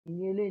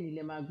eléyìí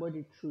lè máa gbọ́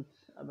the truth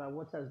about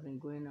what has been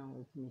going on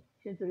with me.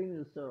 Ṣé nítorí mi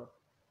ò sọ̀rọ̀?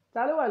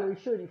 Ta ló wà lórí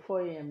show ní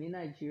 4 a.m. ní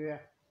Nàìjíríà?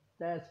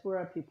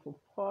 Diaspora people,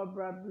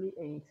 probably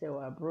ẹ̀yin tẹ́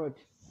wà abroad.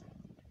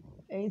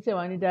 Ẹ̀yin tẹ́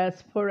wà ní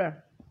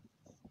diaspora.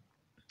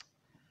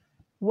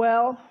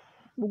 Well,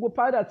 gbogbo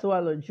powder tó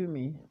wà lójú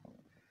mi,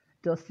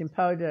 dusting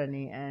powder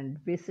ni, and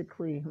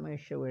basically mo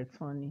ṣe wẹ̀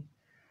tán ni.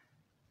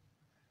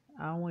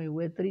 Àwọn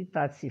ìwé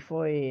 3:30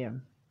 4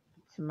 a.m.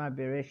 tí máa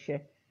bẹ̀rẹ̀ iṣẹ́.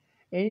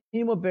 Èyí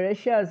ni mo bẹ̀rẹ̀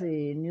iṣẹ́ as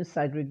a news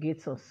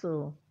aggregator,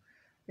 so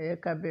ẹ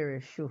jẹ́ ká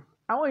bẹ̀rẹ̀ show.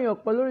 Àwọn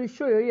èèyàn pọ̀ lórí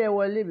show yóò yẹ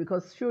wọlé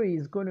because show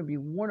is going to be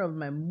one of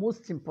my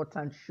most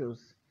important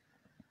shows.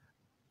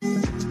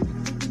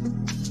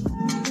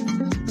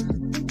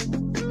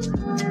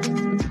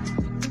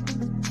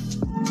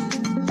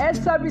 Ẹ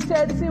sábì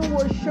tẹ́ tí ń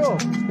wo show,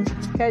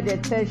 kẹ́dẹ̀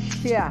tẹ́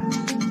share,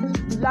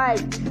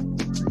 like,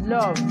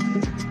 love.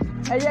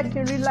 Ẹ yẹ kí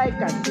n rí like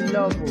àti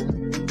love o.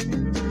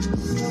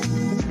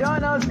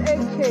 Donald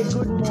AK,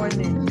 good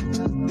morning.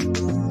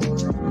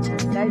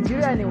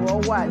 Nàìjíríà ni wọ́n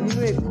wà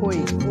nínú Èkó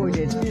Èkó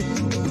dẹ̀ sí.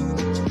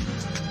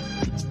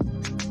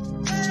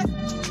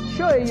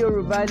 Show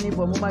Yorùbá ni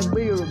bọ̀ mo máa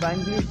gbé Yorùbá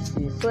English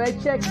sí. So ẹ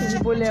check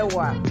níbo lẹ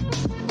wà.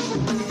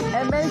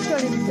 Ẹ mention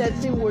if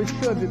tẹ́tí wo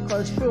show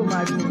because show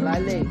máa dùn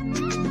lálẹ́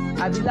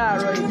àbí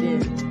láàárọ̀ ìdẹ.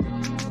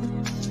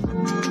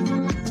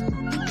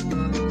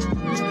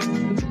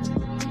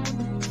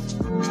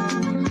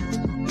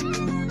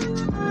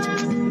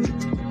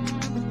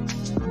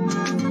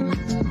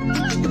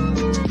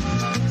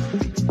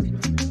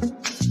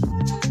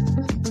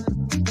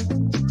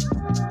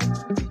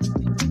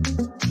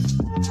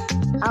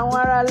 Àwọn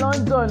ará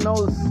London náà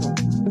ò sùn,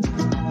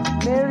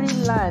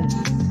 Maryland,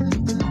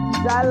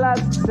 Dallas,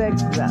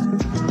 Texas,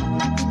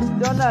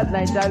 Donald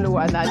Naija ló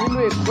wà náà nínú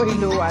Èkó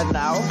ló wà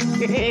náà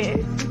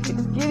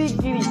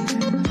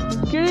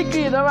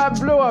kirikiri náà máa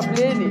blow up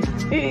lẹ́nìí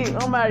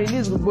wọ́n máa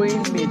release gbogbo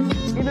inmate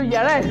nínú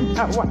yàrá ẹ̀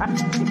máa wà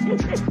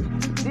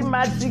tí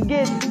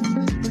Matigate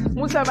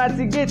Musa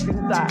Matigate ń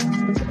ta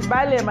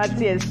baálẹ̀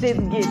Mati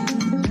Estate Gate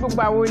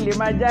gbogbo àwọn olè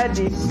máa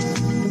jáde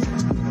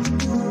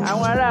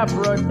àwọn ará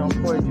abroad náà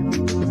pọ̀ jù.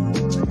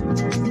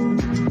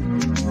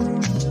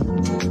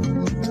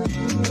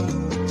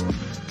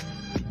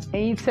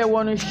 Ẹ̀yin tẹ́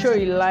wọnú show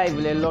yìí live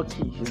lẹ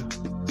lucky jù.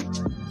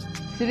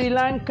 Sri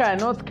Lanka,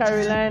 North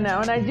Carolina,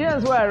 àwọn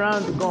Nigerians were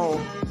around gan o.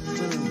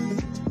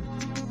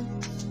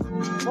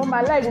 Wọ́n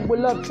máa like gbogbo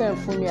love ten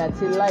fún mi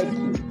àti like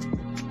you.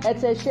 Ẹ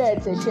tẹ share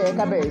ẹ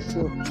ká bẹ̀rẹ̀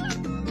show.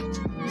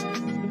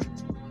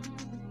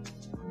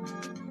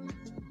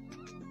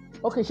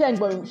 Okay, ṣé ẹ ń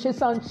gbọ́ mi? Ṣé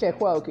sound check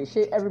wà? Okay,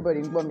 ṣé everybody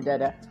ń gbọ́ mi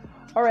dáadáa?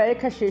 Alright, ẹ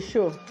ká ṣe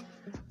show.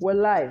 We're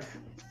live.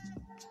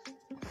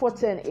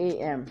 4:10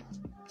 a.m.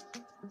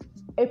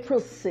 April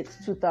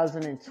 6,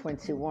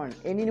 2021.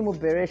 Èní ni mo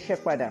bẹ̀rẹ̀ iṣẹ́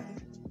padà.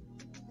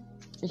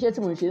 Iṣẹ́ tí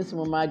mo ṣe ń sìn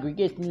mo máa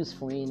aggregate news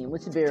fún yín ni. Mo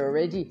ti bẹ̀rẹ̀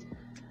already.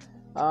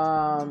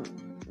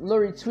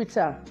 Lórí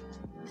Twitter.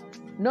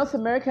 North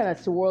American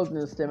àti World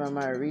News dem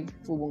máa rí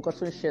gbogbo nǹkan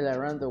tó ń ṣẹlẹ̀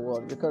around the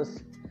world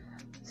because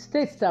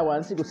states tá a wà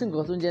ní kò sí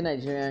nǹkan tó ń jẹ́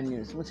Nigerian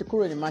news. Mo ti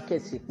kúrò ní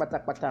market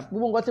pátápátá.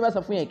 Gbogbo nǹkan tí bá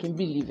sọ fún yẹn kí n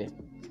believe ẹ̀.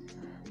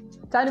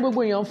 Ta ni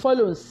gbogbo èèyàn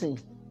follow ń sìn?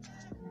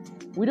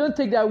 We don't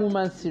take that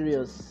woman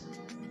serious.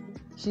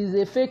 She's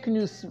a fake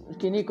news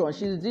kìnìkan.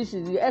 She's this,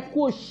 she's the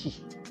Eku Oshi.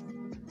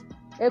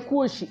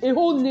 A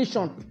whole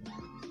nation.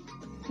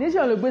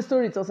 Nation ló gbé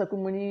story tó sọ pé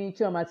mo ní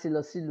Chioma ti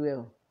lọ sílùú ẹ̀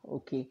o.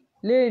 Okay.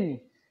 Lẹ́yìn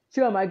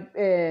Chioma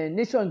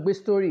nation gbé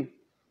story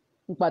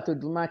nípa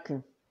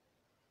Todumakin.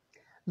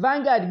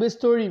 Vanguard gbé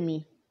story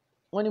mi.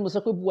 Wọ́n ní mo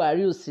sọ pé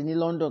Buhari ò sí ní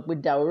London pé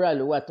Daura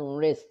ló wà tó ń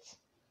rest.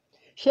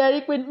 Ṣé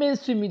rí pé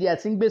mainstream media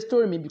ti ń gbé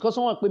story mi because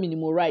wọ́n wọ́n pé mi ni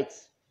mo right.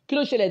 Kí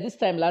ló ṣẹlẹ̀ this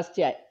time last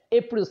year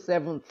April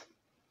 7th.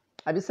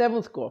 Àbí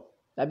 7th kọ́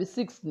àbí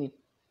 6th ni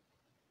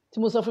tí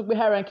mo sọ fún pé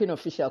high ranking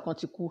official kan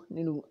ti kú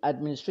nínú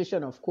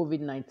administration of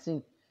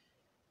COVID-19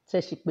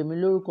 tẹ́ ṣe pè mí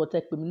lórúkọ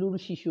tẹ́ pè mí lórí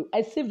ṣíṣe.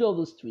 I saved all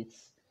those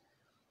tweets.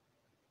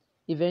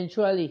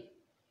 Eventually,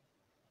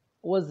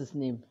 what's his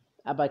name?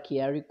 Abba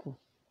Kyari kú.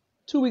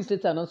 2 weeks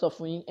later náà sọ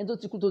fún yín ẹni tó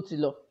ti kú tó ti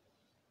lọ.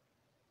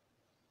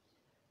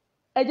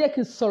 Ẹ jẹ́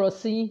kí n sọ̀rọ̀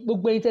sí yín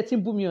gbogbo ẹ̀yin tẹ́ ti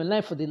ń bú mi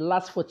online for the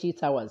last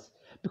 48 hours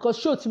because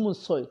show tí mo ń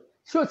sọ yìí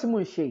show tí mo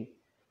ń ṣe yìí.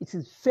 It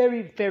is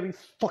very, very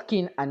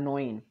fucking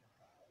annoying.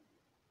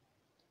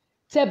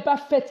 Tẹ́ bá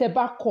fẹ́ tẹ́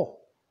bá kọ̀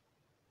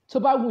tó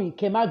bá wù yín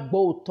kẹ́ má gbọ́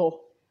òótọ́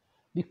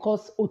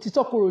because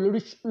òtítọ́ korò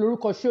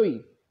lórúkọ show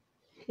yìí.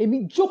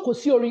 Èmi jókòó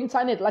sí orí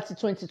internet láti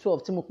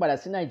 2012 tí mo padà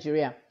sí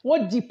Nàìjíríà.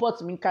 Wọ́n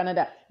deport mi ní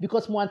Canada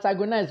because mo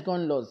antagonize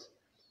gun laws.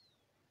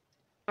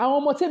 Àwọn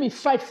ọmọ tẹ́mi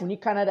fight fún ní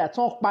Canada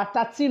tán pa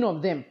 13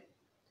 of them.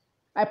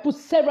 I put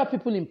several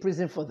people in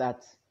prison for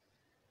that.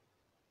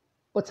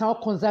 But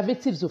àwọn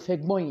conservatives ò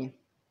fẹ́ gbọ́ yẹn.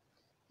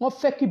 Wọ́n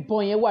fẹ́ kí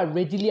bọ́n yẹn wà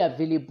readily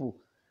available.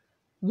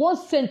 One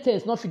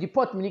sentence not for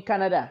deport me in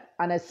Canada,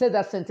 and I said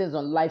that sentence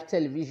on live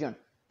television.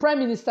 Prime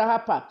Minister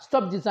Harper,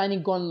 stop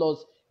designing gun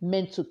laws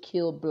meant to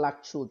kill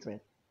black children.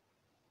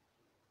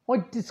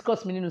 Wọ́n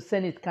discuss mi nínú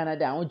Senate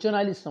Canada, àwọn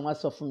journalists wọ́n wá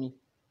sọ fún mi,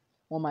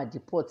 wọ́n máa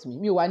deport mi.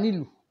 Mi ò wá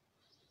nílùú.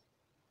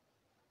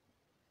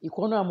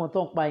 Ìkọ́nà àmọ́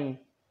tó ń pa yẹn.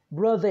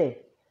 Brother,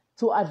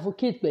 to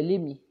advocate pẹ̀lú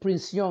mi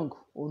Prince Young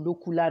òun ló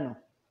kú lánàá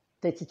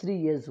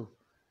 33 years old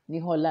ní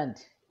Holland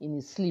in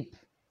his sleep.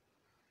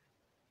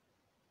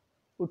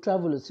 Ó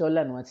travel sí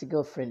Holland àti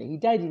girlfriend. He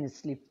died in his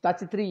sleep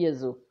 33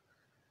 years old.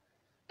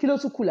 Kí ló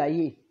tún kù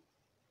láyé?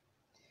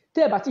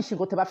 Tẹ́ ẹ bá ti ṣe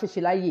nǹkan tẹ́ bá fẹ́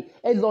ṣe láyé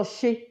ẹ lọ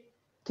ṣe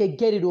kẹ́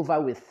get it over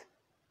with.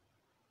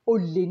 Ó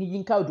lè ní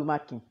Yínká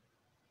Odùmákin.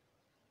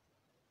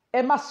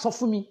 Ẹ má sọ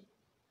fún mi.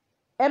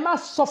 Ẹ má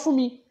sọ fún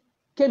mi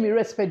kémi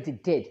respect the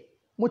dead.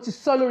 Mo ti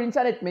sọ lórí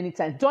internet many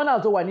times.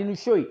 Donald tó wà nínú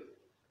show yìí.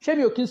 Ṣé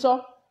mi ò kí n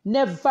sọ?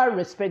 Never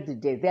respect the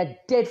dead. They are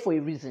dead for a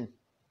reason.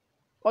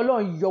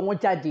 Ọlọ́run yọ wọ́n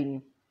jáde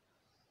ni.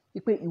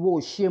 Wípé ìwọ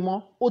ò ṣe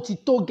mọ́, ó ti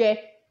tó gẹ́.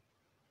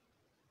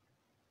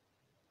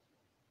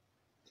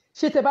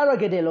 Ṣé tẹ bá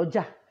rọ̀gẹ̀dẹ̀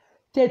lọ́jà?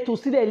 Tẹ tó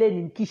sílẹ̀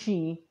lẹ́nu kíṣì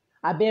yín,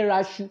 abẹ́ ra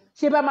aṣu.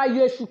 Ṣé bá máa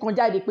yọ ẹṣu kan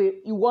jáde pé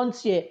ìwọ ń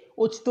tiẹ̀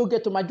ó ti tó gẹ́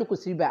tó máa jókòó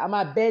sí ibà, a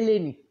máa bẹ́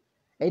lẹ́nu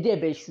ẹ̀dẹ́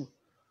ẹ̀bẹ̀ ṣu.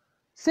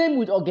 Same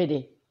with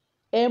ọ̀gẹ̀dẹ̀.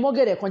 Ẹ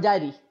mọ́gẹ̀dẹ̀ kan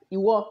jáde,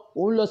 ìwọ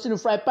òun lọ sínú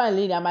fry pan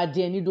lẹ́nu, a máa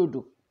dín ẹ ní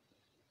dòdò.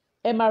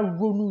 Ẹ máa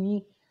ronú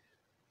yín.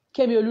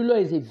 Kemi Olulo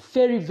is a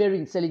very, very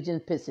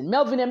intelligent person.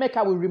 Melvin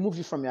Emeka will remove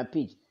you from your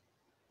page.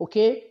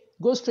 Okay?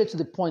 Go straight to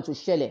the point,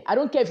 Oshele. I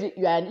don't care if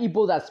you are an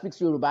Igbo that speaks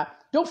Yoruba.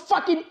 Don't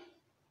fucking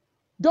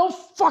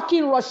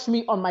rush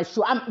me on my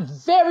show. I'm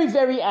very,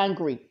 very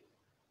angry.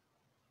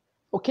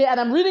 Okay? And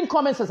I'm reading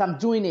comments as I'm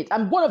doing it.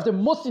 I'm one of the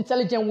most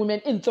intelligent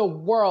women in the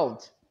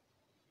world.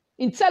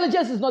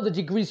 Intelligence is not the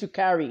degrees you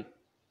carry.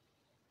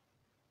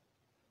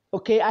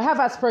 Okay? I have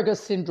Asperger's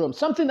syndrome,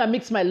 something that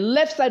makes my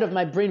left side of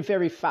my brain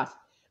very fast.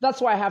 That's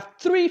why I have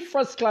 3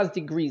 first-class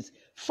degrees.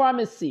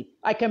 Pharmacy.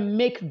 I can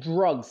make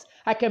drugs.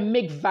 I can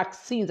make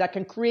vaccines. I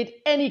can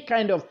create any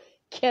kind of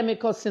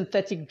chemical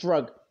synthetic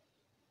drug.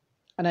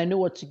 And I know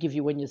what to give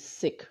you when you're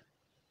sick.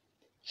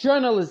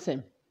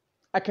 Journalism.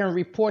 I can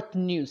report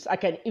news. I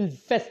can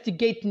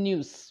investigate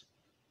news.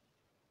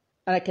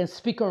 And I can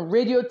speak on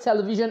radio,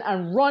 television,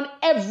 and run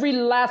every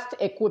last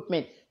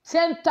equipment.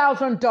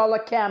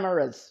 $10,000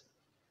 cameras.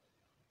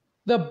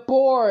 The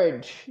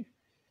board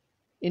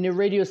in a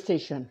radio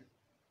station.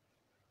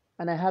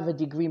 And I have a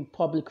degree in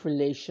public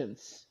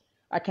relations.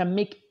 I can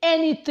make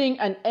anything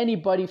and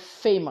anybody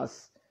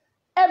famous.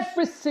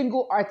 Every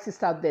single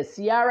artist out there,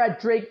 Ciara,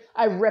 Drake,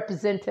 I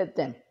represented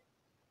them.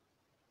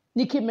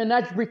 Nicki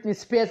Minaj, Britney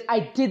Spears,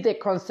 I did their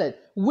concert.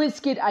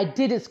 Wizkid, I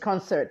did his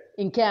concert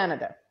in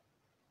Canada.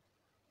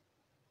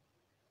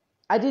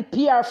 I did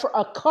PR for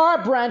a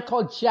car brand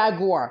called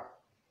Jaguar.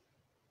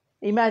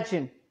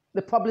 Imagine,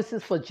 the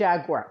publicist for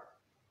Jaguar.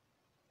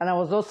 And I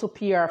was also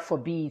PR for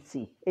BET,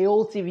 a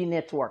old TV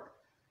network.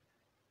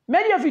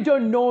 Many of you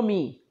don't know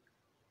me.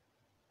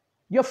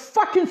 You're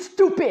fucking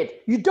stupid.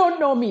 You don't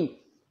know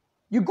me.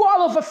 You go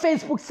all over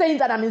Facebook saying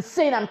that I'm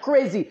insane, I'm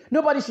crazy.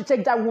 Nobody should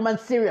take that woman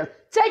serious.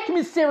 Take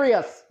me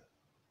serious.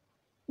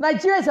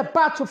 Nigeria is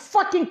about to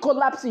fucking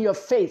collapse in your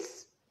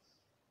face.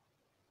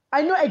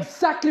 I know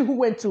exactly who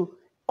went to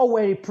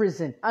Owerri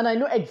prison. And I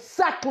know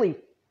exactly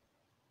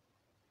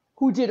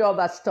who did all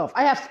that stuff.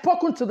 I have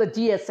spoken to the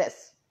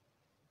DSS.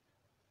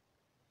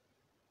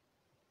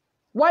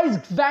 Why is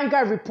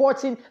Vanguard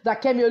reporting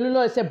that Kemi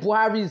Olulo said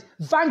Buhari is...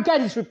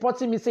 Vanguard is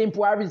reporting me saying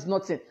Buhari is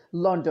not in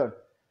London.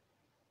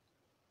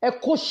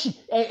 Abuja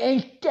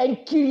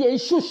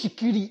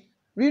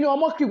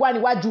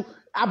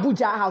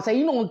House.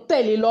 You know,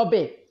 tell a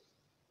lobby.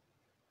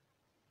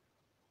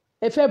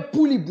 If I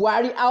bully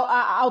Buhari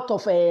out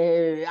of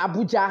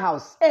Abuja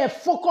House,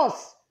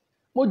 focus.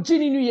 Mo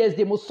Jini New Year's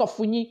Day, mo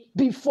sofuni,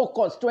 be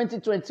focused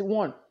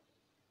 2021.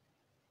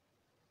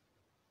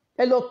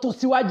 Hello,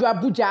 Tosiwaju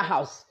Abuja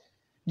House.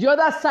 The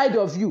other side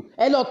of you,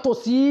 hello,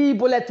 Tosi,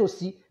 Bole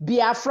Tosi,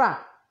 Biafra.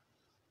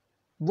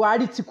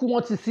 Buhari ti kú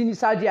wọ́n ti sí ní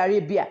Saudi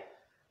Arabia.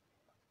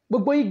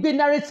 Gbogbo igbe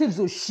narratives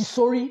ò ṣí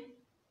sórí.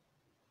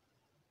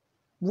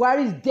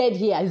 Buhari is dead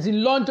here. He's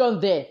in London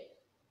there.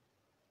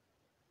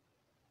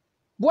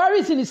 Buhari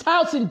is in his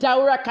house in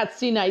Daura,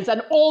 Katsina. He's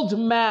an old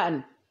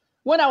man.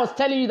 When I was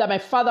telling you that my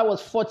father was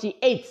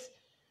 48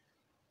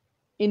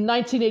 in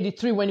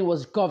 1983 when he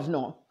was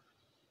governor,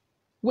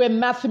 we're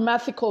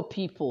mathematical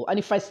people. And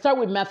if I start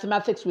with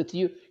mathematics with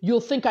you, you'll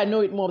think I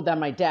know it more than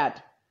my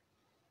dad.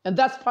 And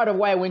that's part of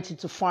why I went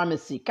into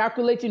pharmacy,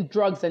 calculating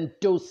drugs and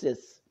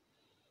doses.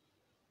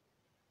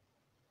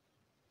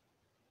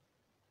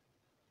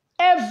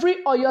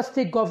 Every Oyo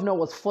State governor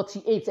was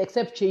 48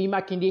 except Seyi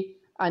Makinde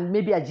and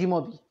maybe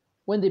Ajimobi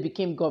when they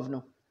became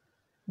governor.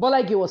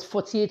 Bolage was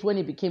 48 when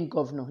he became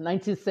governor,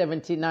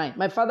 1979.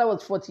 My father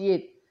was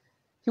 48.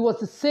 He was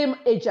the same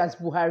age as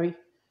Buhari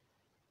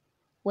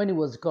when he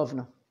was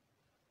governor.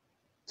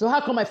 So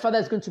how come my father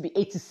is going to be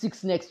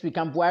 86 next week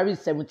and Buhari is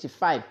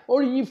 75?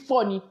 Or you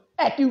funny?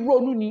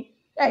 Ironu ni.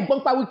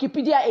 Gbonpa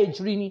Wikipedia age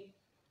ri ni.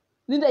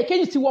 Linda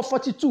Ikeji ti wọ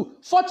 42.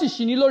 40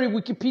 ṣì ní lórí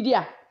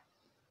Wikipedia.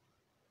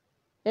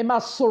 Ẹ má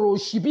sọ̀rọ̀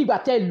òṣì bí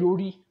ìgbà tẹ́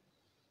lórí.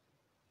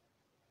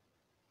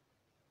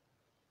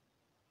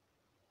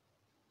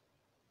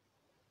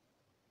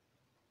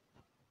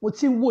 Mo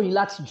ti ń wò yín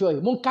láti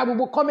joy. Mo ń ka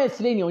gbogbo comments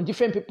lẹ́yìn on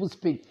different people's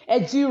page. Ẹ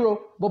jírò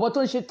bọ̀bọ̀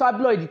tó ń ṣe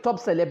tabloid the top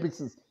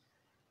celebrities.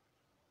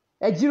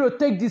 Ejiro,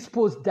 take this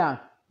post down.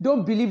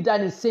 Don't believe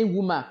that insane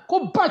woman.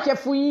 Go back here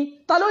for you.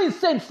 Ta ló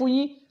insane for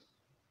you.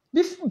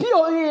 Bí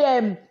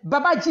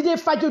Babájídé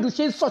Fájòdù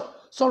ṣe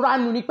sọ̀rọ̀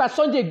ànú nípa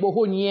Sunday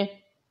Igboho nìyẹn.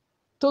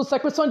 Tó sọ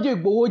pé Sunday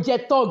Igboho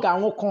jẹ́ tọ́ọ̀gì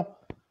àwọn kan.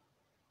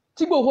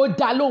 Tí Igboho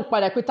dá lóhùn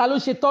padà pé ta ló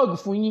ṣe tọ́ọ̀gì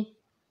fún yín.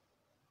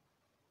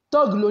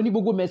 Tọ́ọ̀gì ló ní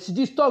gbogbo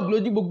Mercedes, tọ́ọ̀gì ló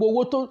ní gbogbo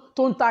owó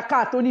tó ń ta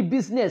káà tó ní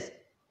business.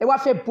 Ẹ wá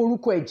fẹ́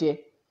borúkọ ẹ̀ jẹ́.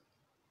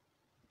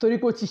 Torí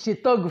pé ó ti ṣe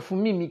tọ́ọ̀gì fún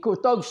mímí kó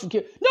tọ́ọ̀gì fún kí.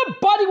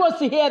 Nobody wants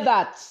to hear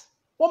that.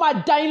 Wọ́n máa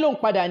dá yín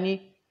lóhùn padà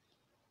ni.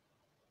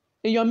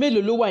 Èèyàn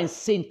mélòó ló wà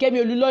insane? Kẹ́mi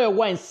Olúlọ́yọ̀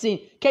wà insane.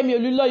 Kẹ́mi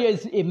Olúlọ́yọ̀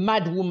is a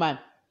mad woman.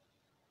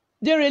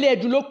 Dérèlé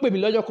Ẹ̀dùn ló pè mí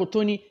lọ́jọ́ kan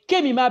tó ní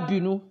kémi má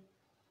bínú.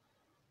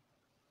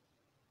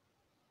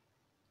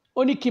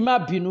 Ó ní kí n má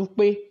bínú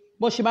pé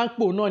bó ṣe máa ń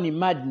pò náà ní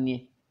mad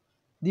nìyẹn.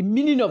 The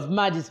meaning of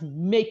mad is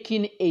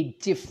making a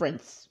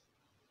difference.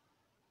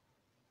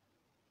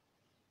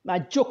 Màá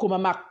jókòó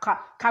màá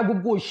ka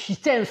gbogbo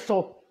òṣìṣẹ́ ń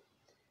sọ.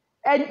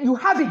 And you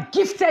have a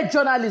gifted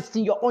journalist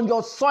on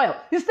your soil.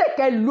 Instead,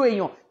 kẹ́ lo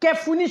èèyàn, kẹ́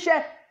fún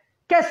níṣẹ́,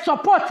 kẹ́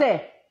support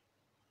ẹ̀.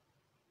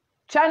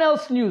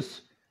 Channels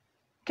News.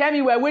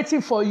 Kẹ́mi, we're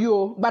waiting for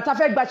you. Gbàtà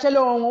fẹ́ gbaṣẹ́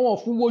lọ́wọ́ wọn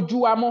fún wojú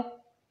wa mọ́.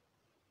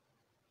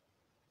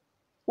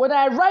 When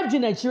I arrived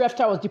in Nigeria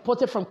after I was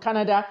deported from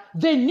Canada,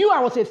 they knew I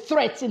was a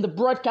threat in the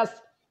broadcast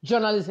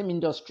journalism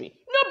industry.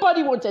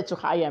 Nobody wanted to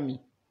hire me.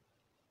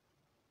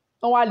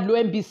 Wọ́n wá lo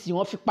NBC,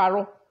 wọ́n fi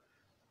parọ́.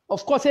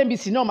 Of course,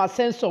 NBC no, my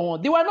censor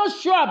one. They were not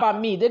sure about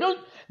me. They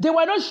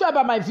were not sure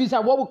about my views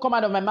and what would come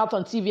out of my mouth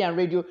on TV and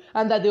radio,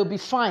 and that they'll be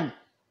fine.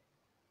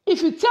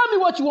 If you tell me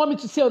what you want me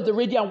to say on the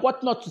radio and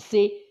what not to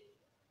say,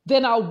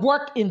 then I'll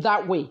work in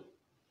that way.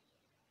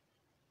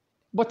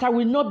 But I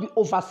will not be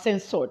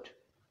over-censored.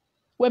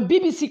 When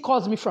BBC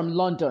calls me from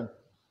London,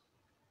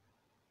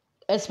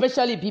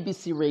 especially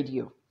BBC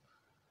Radio,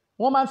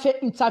 one man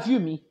fẹ́ interview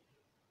me,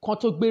 kan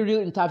tó gbé real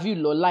interview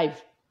lọ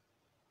live.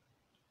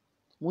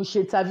 Mo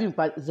ṣe interview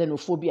nípa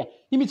xenophobia.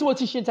 Níbi tí mo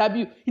ti ṣe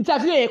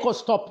interview yẹn kò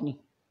stop ni.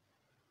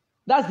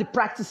 That's the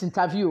practice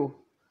interview.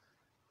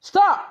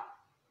 Stop!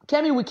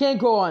 Kemi, we can't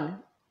go on.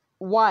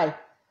 Why?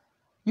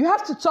 You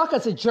have to talk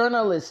as a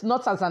journalist,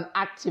 not as an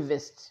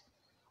activist.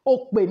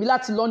 Ó pè mí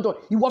láti London.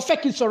 Ìwọ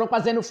fẹ́ kí n sọ̀rọ̀ nípa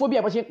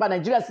xenophobia bó ṣe ń pa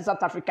Nigeria sí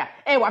South Africa.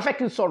 Wá fẹ́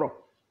kí n sọ̀rọ̀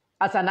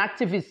as an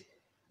activist.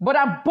 But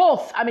I'm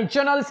both. I'm a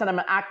journalist and I'm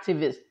an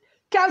activist.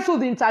 Cancel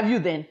the interview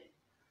then.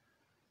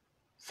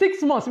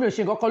 6 months mi ò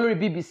ṣe nǹkan kan lórí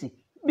BBC.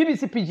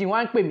 BBC Pidgin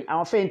wá ń pè mí,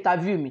 àwọn fẹ́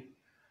interview mi.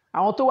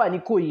 Àwọn tó wà ní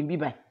Ìkòyí bí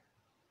báyìí.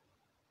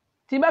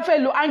 Tí n bá fẹ́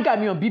lo anger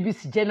mi on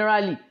BBC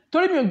generally,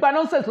 torí mi ò gba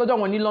nonsense lọ́dọ̀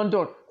wọn ní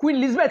London. Queen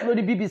Elizabeth ló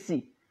ní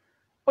BBC.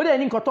 Ó dẹ̀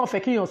ní nǹkan tó ń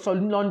fẹ́ kí èèyàn sọ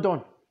ní London.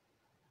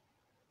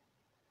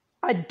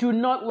 I do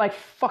not like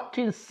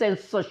fucking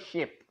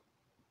censorship.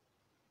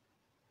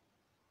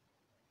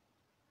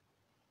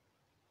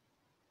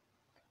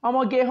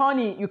 Omoge,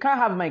 honey, you can't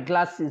have my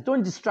glasses.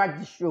 Don't distract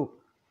the show.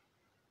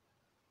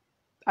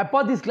 I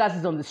bought these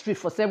glasses on the street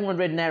for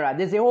 700 naira.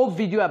 There's a whole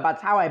video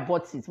about how I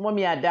bought it.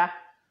 Mommy Ada.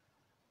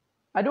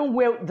 I don't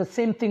wear the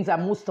same things as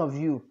most of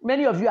you.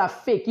 Many of you are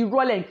fake. You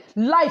rolling.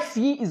 Life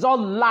here is all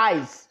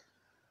lies.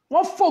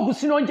 Wọ́n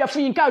focus sínú oúnjẹ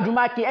fún Yínká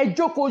Odùmákin. Ẹ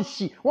jókòó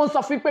ṣì. Wọ́n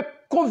sọ fún pé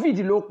COVID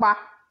ló pa.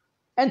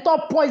 And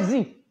top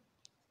poison.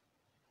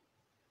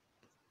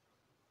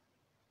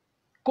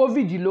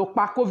 COVID ló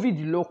pa. COVID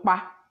ló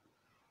pa.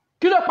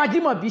 Kí ló pa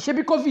Jímọ̀bí? Ṣé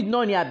bí COVID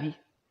náà ni àbí?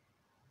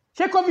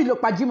 Ṣé COVID ló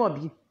pa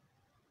Jímọ̀bí?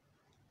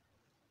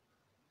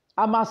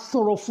 A máa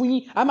sọ̀rọ̀ fún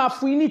yín, a máa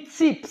fún yín ní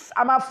tips,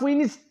 a máa fún yín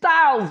ní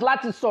styles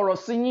láti sọ̀rọ̀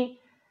sí yín.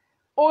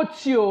 Ó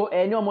tí o,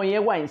 ẹni ọmọ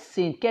yẹn wà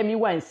insane, Kẹ́mi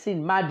wà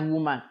insane, mad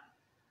woman.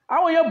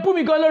 Àwọn èèyàn bú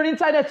mi gan lórí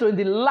internet in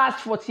the last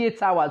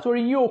 48 hours,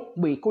 orí yín ò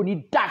pé, kò ní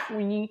dá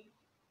fún yín.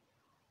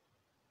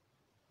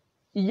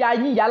 Ìyá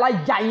yín, ìyálà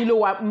ìyá yín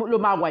ló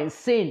máa wà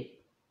insane.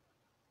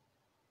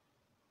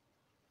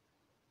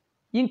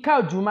 Yínká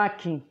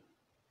Odùmákin,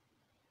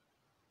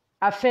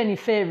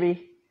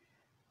 Afẹ́nifẹ́re,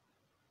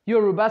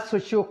 Yoruba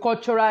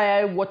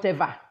socio-cultural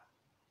whatever.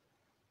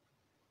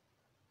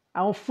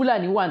 Àwọn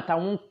Fúlàní wà ń ta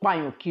wọ́n ń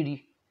pààyàn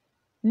kiri.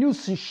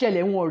 News ń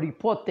ṣẹlẹ̀ wọn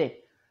report ẹ̀.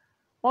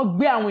 Wọ́n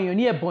gbé àwọn èèyàn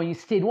ní Ebonyi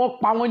state, wọ́n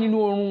pa wọ́n nínú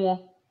oorun wọn.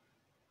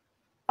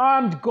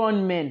 Armed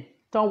gunmen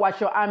tán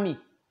wáṣọ army,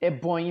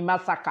 Ebonyi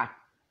massacre.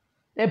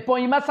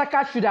 Ebonyi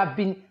massacre should have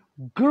been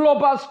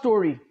global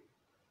story.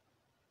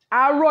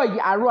 Àárọ̀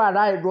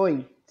àrá ẹ̀rọ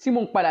yìí tí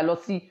mo ń padà lọ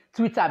sí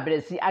Twitter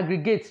bẹ̀rẹ̀ sí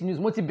aggregate news,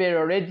 mo ti bẹ̀rẹ̀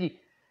already.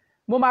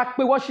 Mo máa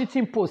pe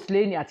Washington Post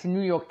lẹ́ni àti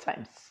New York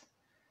Times.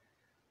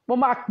 Mo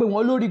máa pe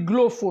wọ́n lórí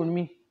Glow phone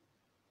mi.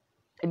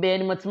 Ibẹ̀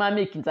ni mo ti máa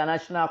make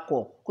international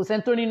call. Kò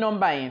sẹ́ni tó ní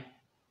nọ́mbà yẹn.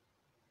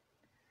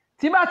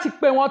 Tí bá ti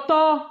pe wọ́n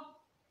tán,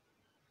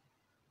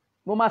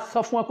 mo máa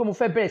sọ fún wọn pé mo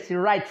fẹ́ bẹ̀rẹ̀ sí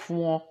write fún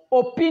wọn.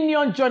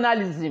 Opinion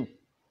journalism.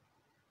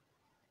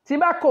 Tí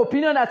bá kọ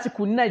opinion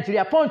article ní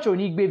Nigeria, Punch ò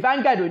ní gbé,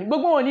 Vanguard ò ní,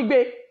 gbogbo wọn ò ní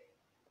gbé.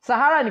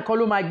 Sahara nìkan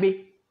ló máa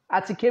gbé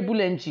àti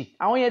Cable NG.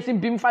 Àwọn yẹn ti ń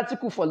bí mi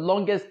fatiku for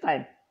longest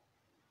time.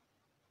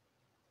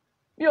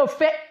 Mi ò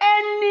fẹ́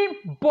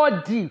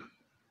anybody.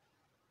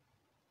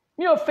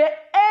 Mi ò fẹ́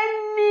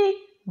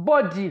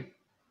anybody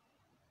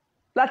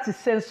láti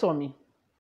censor mi.